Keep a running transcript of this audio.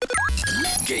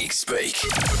Geek Speak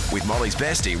with Molly's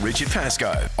bestie, Richard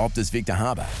Pascoe. Optus Victor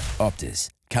Harbour. Optus,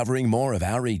 covering more of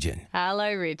our region.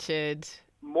 Hello, Richard.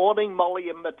 Morning, Molly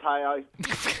and Mateo.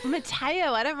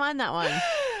 Mateo, I don't mind that one.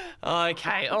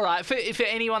 Okay, all right. For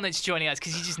anyone that's joining us,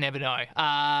 because you just never know,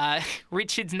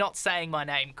 Richard's not saying my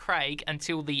name, Craig,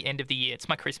 until the end of the year. It's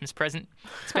my Christmas present.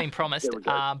 It's been promised. But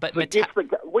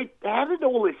How did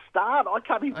all this start? I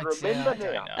can't even remember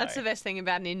now. That's the best thing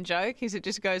about an in-joke, is it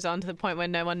just goes on to the point where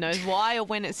no one knows why or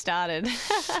when it started.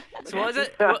 So was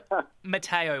it?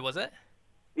 Mateo, was it?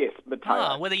 Yes, Mateo.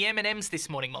 Oh, well, the M&Ms this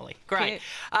morning, Molly. Great.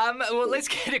 Well, let's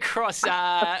get across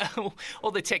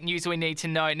all the tech news we need to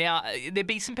know. Now, there'd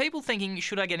be some people thinking,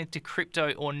 should I get into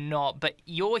crypto or not? But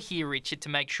you're here, Richard, to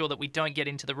make sure that we don't get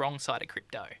into the wrong side of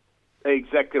crypto.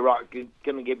 Exactly right.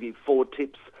 Going to give you 4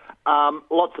 tips.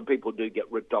 Lots of people do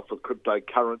get ripped off with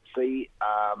cryptocurrency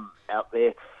out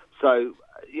there. So,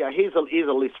 here's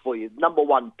a list for you. Number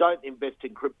 1, don't invest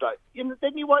in crypto.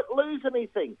 Then you won't lose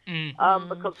anything.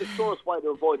 Because the surest way to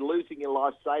avoid losing your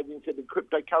life savings in a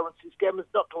cryptocurrency scam is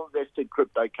not to invest in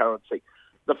cryptocurrency.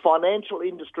 The financial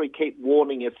industry keep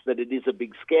warning us that it is a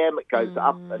big scam. It goes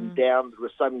up and down. There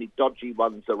are so many dodgy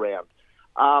ones around.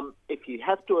 If you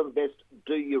have to invest,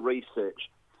 do your research.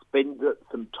 Spend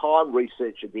some time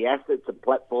researching the assets and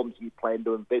platforms you plan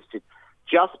to invest in.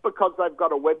 Just because they've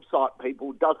got a website,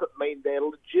 people, doesn't mean they're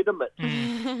legitimate.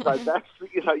 So that's,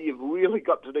 you've really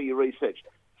got to do your research.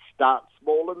 Start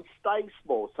small and stay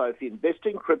small. So if you invest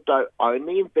in crypto,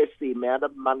 only invest the amount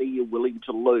of money you're willing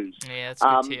to lose. Yeah, that's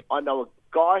a good tip. I know a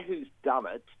guy who's done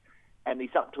it, and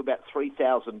he's up to about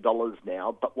 $3,000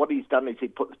 now. But what he's done is he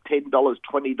put $10,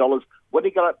 $20. When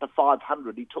he got up to $500,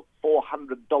 he took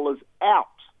 $400 out.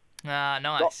 Nice.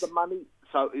 Got the money.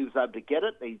 So he was able to get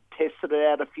it. He tested it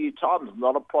out a few times.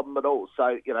 Not a problem at all.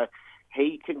 So,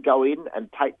 he can go in and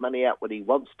take money out when he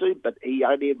wants to, but he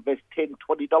only invests $10,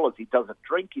 $20. He doesn't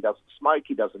drink. He doesn't smoke.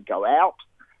 He doesn't go out.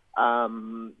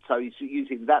 So he's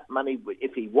using that money,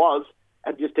 if he was,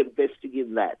 and just investing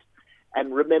in that.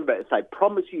 And remember, if they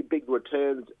promise you big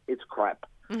returns, it's crap.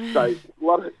 So a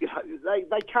lot of,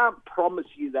 they can't promise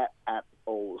you that at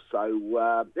all.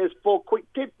 So there's 4 quick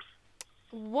tips.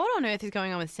 What on earth is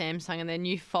going on with Samsung and their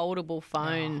new foldable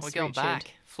phones? We're going Richard?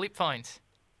 back. Flip phones.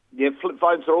 Yeah, flip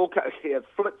phones are all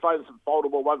flip phones and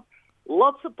foldable ones.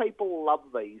 Lots of people love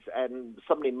these, and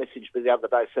somebody messaged me the other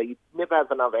day saying, you never have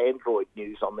enough Android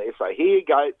news on there. So here you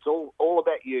go. It's all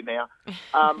about you now.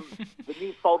 The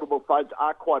new foldable phones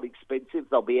are quite expensive.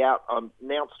 They'll be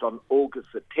announced on August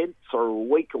the 10th, so a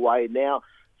week away now.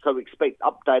 So expect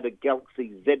updated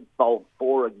Galaxy Z Fold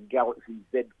 4 and Galaxy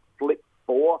Z Flip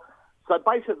 4. So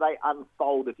basically, they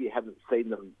unfold if you haven't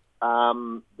seen them.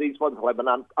 These ones will have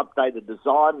an updated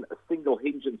design, a single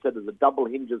hinge instead of the double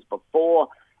hinges before.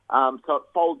 So it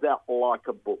folds out like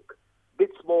a book. Not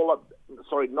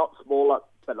smaller,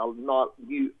 but a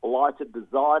new lighter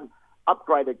design.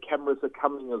 Upgraded cameras are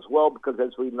coming as well because,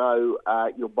 as we know,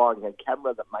 you're buying a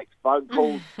camera that makes phone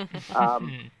calls.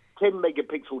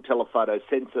 10-megapixel telephoto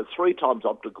sensor, 3 times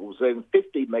optical zoom,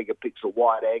 50-megapixel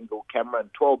wide-angle camera,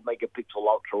 and 12-megapixel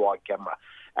ultra-wide camera.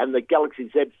 And the Galaxy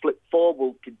Z Flip 4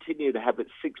 will continue to have its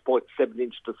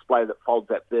 6.7-inch display that folds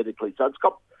out vertically. So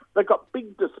they've got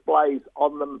big displays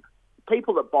on them.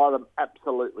 People that buy them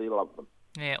absolutely love them.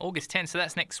 Yeah, August 10th, so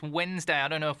that's next Wednesday. I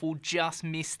don't know if we'll just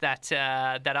miss that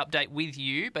update with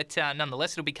you, but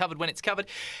nonetheless, it'll be covered when it's covered.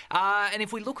 And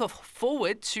if we look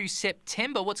forward to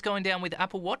September, what's going down with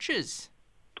Apple Watches?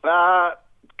 Going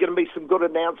to be some good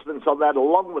announcements on that,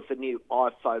 along with the new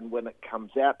iPhone when it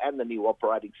comes out and the new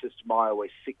operating system,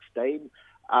 iOS 16.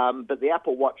 But the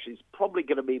Apple Watch is probably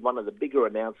going to be one of the bigger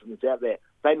announcements out there.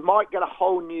 They might get a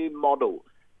whole new model,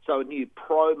 so a new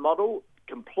Pro model,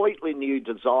 completely new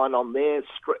design on there.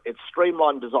 It's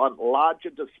streamlined design, larger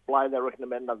display. They reckon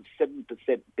about another 7%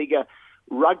 bigger,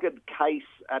 rugged case,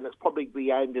 and it's probably be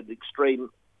aimed at extreme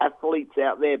athletes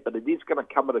out there, but it is going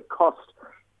to come at a cost.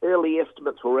 Early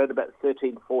estimates were at about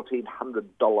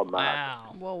 $1,400 mark.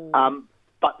 Wow. Whoa.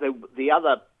 But the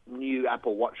other new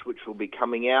Apple Watch, which will be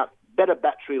coming out, better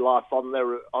battery life on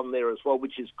there as well,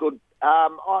 which is good.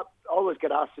 I always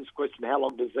get asked this question: how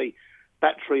long does the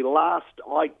battery last?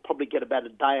 I probably get about a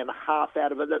day and a half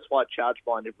out of it. That's why I charge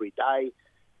mine every day.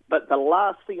 But the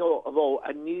last thing of all,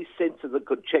 a new sensor that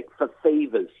could check for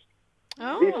fevers.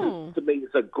 Oh. This is, to me,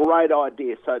 is a great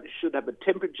idea. So it should have a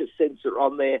temperature sensor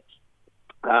on there.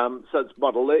 So it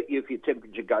might alert you if your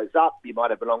temperature goes up. You might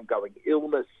have an ongoing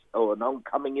illness or an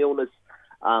oncoming illness,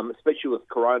 especially with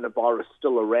coronavirus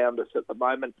still around us at the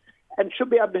moment. And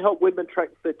should be able to help women track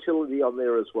fertility on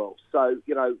there as well. So,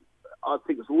 I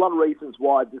think there's a lot of reasons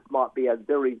why this might be a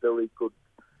very, very good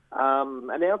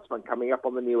announcement coming up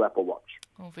on the new Apple Watch.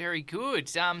 Oh, very good.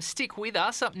 Stick with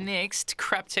us. Up next,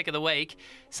 Crap Tech of the Week.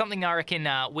 Something I reckon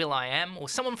Will.i.am or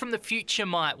someone from the future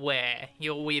might wear.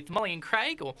 You're with Molly and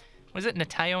Craig, or was it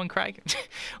Nateo and Craig?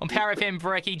 On Power FM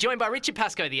Brekkie, joined by Richard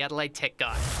Pascoe, the Adelaide Tech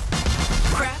Guy.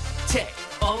 Crap Tech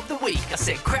of the Week. I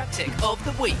said Crap Tech of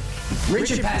the Week.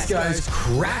 Richard Pascoe's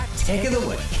Crap Tech of the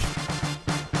Week.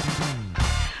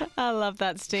 I love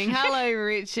that sting. Hello,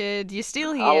 Richard. You're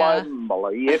still here. Hello,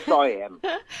 Molly. Yes, I am.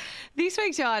 This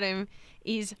week's item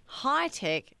is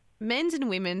high-tech men's and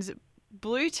women's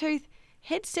Bluetooth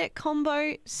headset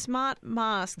combo smart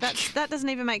mask. That doesn't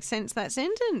even make sense, that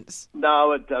sentence.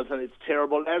 No, it doesn't. It's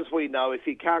terrible. As we know, if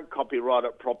you can't copyright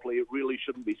it properly, it really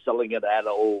shouldn't be selling it at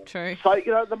all. True. So,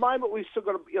 at the moment, we've still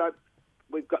got to,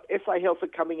 we've got SA Health are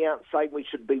coming out saying we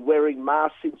should be wearing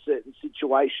masks in certain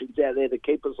situations out there to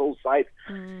keep us all safe.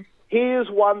 Here's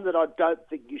one that I don't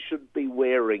think you should be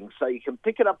wearing. So you can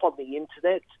pick it up on the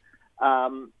internet.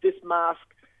 This mask,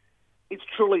 it's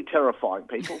truly terrifying,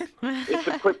 people. It's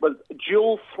equipped with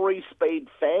dual 3-speed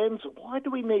fans. Why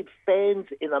do we need fans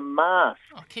in a mask?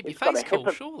 Oh, keep your face cool,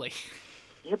 surely.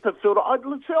 HEPA filter. I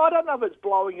don't know if it's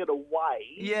blowing it away.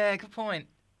 Yeah, good point.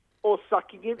 Or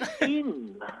sucking it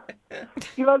in.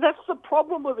 That's the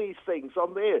problem with these things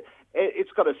on there.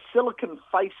 It's got a silicon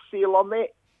face seal on there.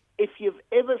 If you've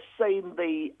ever seen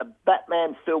the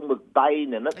Batman film with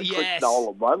Bane in it, the Chris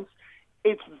Nolan ones,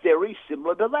 it's very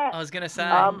similar to that. I was going to say.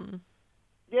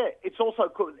 Yeah, it's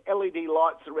also got LED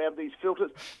lights around these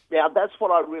filters. Now, that's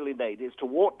what I really need, is to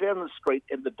walk down the street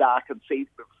in the dark and see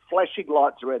flashing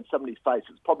lights around somebody's face.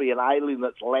 It's probably an alien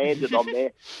that's landed on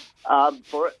there.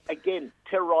 For it, again,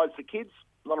 terrorise the kids,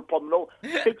 not a problem at all.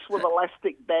 Fixed with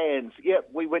elastic bands. Yeah,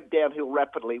 we went downhill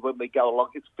rapidly when we go along.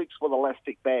 It's fixed with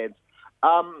elastic bands.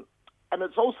 And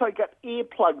it's also got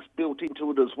earplugs built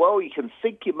into it as well. You can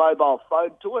sync your mobile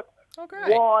phone to it. Oh, great.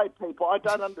 Why, people? I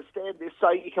don't understand this. So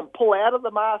you can pull out of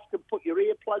the mask and put your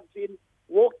earplugs in,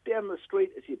 walk down the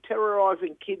street as you're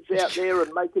terrorising kids out there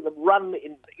and making them run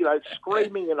in,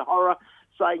 screaming in horror,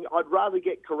 saying, I'd rather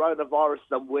get coronavirus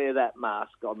than wear that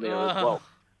mask on there as well.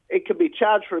 It can be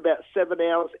charged for about 7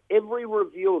 hours. Every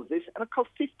review of this, and it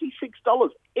costs $56.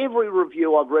 Every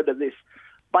review I've read of this,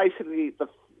 basically,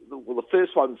 the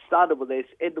first one started with S,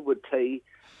 ended with T,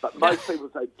 but most people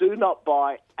say do not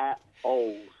buy at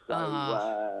all.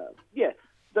 So,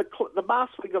 the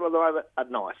masks we got at the moment are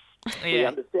nice. Yeah. We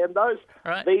understand those.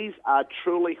 Right. These are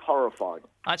truly horrifying.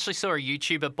 I actually saw a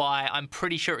YouTuber buy, I'm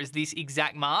pretty sure it was this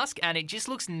exact mask, and it just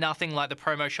looks nothing like the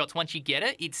promo shots. Once you get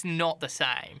it, it's not the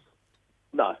same.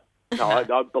 No, I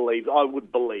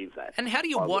would believe that. And how do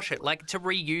you wash it? Like, to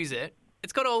reuse it,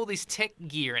 it's got all this tech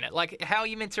gear in it. Like, how are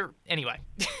you meant to... Anyway.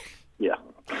 Yeah.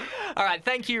 All right,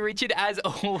 thank you, Richard. As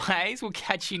always, we'll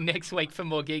catch you next week for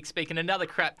more Geek Speak and another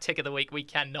Crap Tech of the Week. We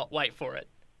cannot wait for it.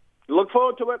 Look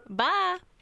forward to it. Bye.